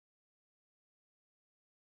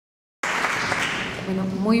Bueno,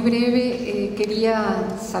 muy breve,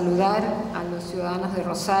 quería saludar a los ciudadanos de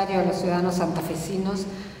Rosario, a los ciudadanos santafesinos,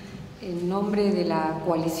 en nombre de la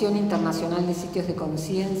Coalición Internacional de Sitios de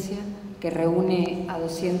Conciencia, que reúne a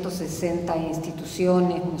 260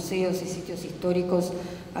 instituciones, museos y sitios históricos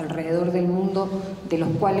alrededor del mundo, de los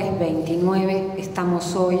cuales 29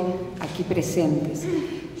 estamos hoy aquí presentes.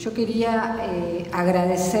 Yo quería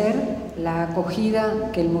agradecer la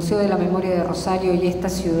acogida que el Museo de la Memoria de Rosario y esta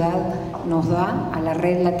ciudad nos da a la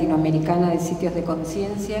Red Latinoamericana de Sitios de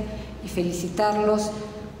Conciencia y felicitarlos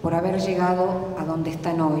por haber llegado a donde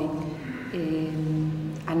están hoy.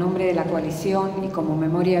 A nombre de la Coalición y como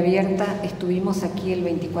Memoria Abierta estuvimos aquí el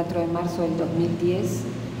 24 de marzo del 2010,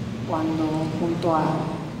 cuando junto al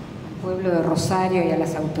pueblo de Rosario y a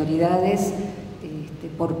las autoridades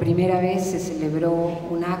por primera vez se celebró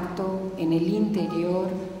un acto en el interior,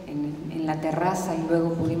 en la terraza, y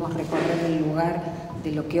luego pudimos recorrer el lugar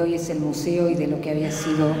de lo que hoy es el museo y de lo que había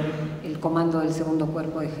sido el comando del Segundo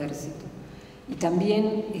Cuerpo de Ejército. Y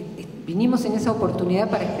también vinimos en esa oportunidad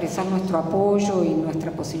para expresar nuestro apoyo y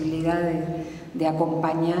nuestra posibilidad de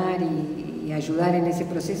acompañar y ayudar en ese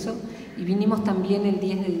proceso. Y vinimos también el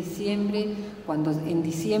 10 de diciembre,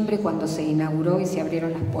 cuando se inauguró y se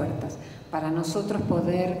abrieron las puertas. Para nosotros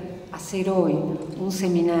poder hacer hoy un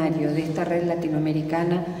seminario de esta red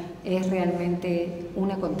latinoamericana es realmente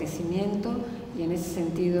un acontecimiento, y en ese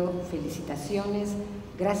sentido felicitaciones,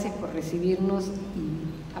 gracias por recibirnos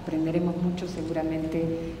y aprenderemos mucho seguramente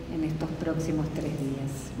en estos próximos 3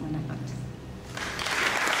 días.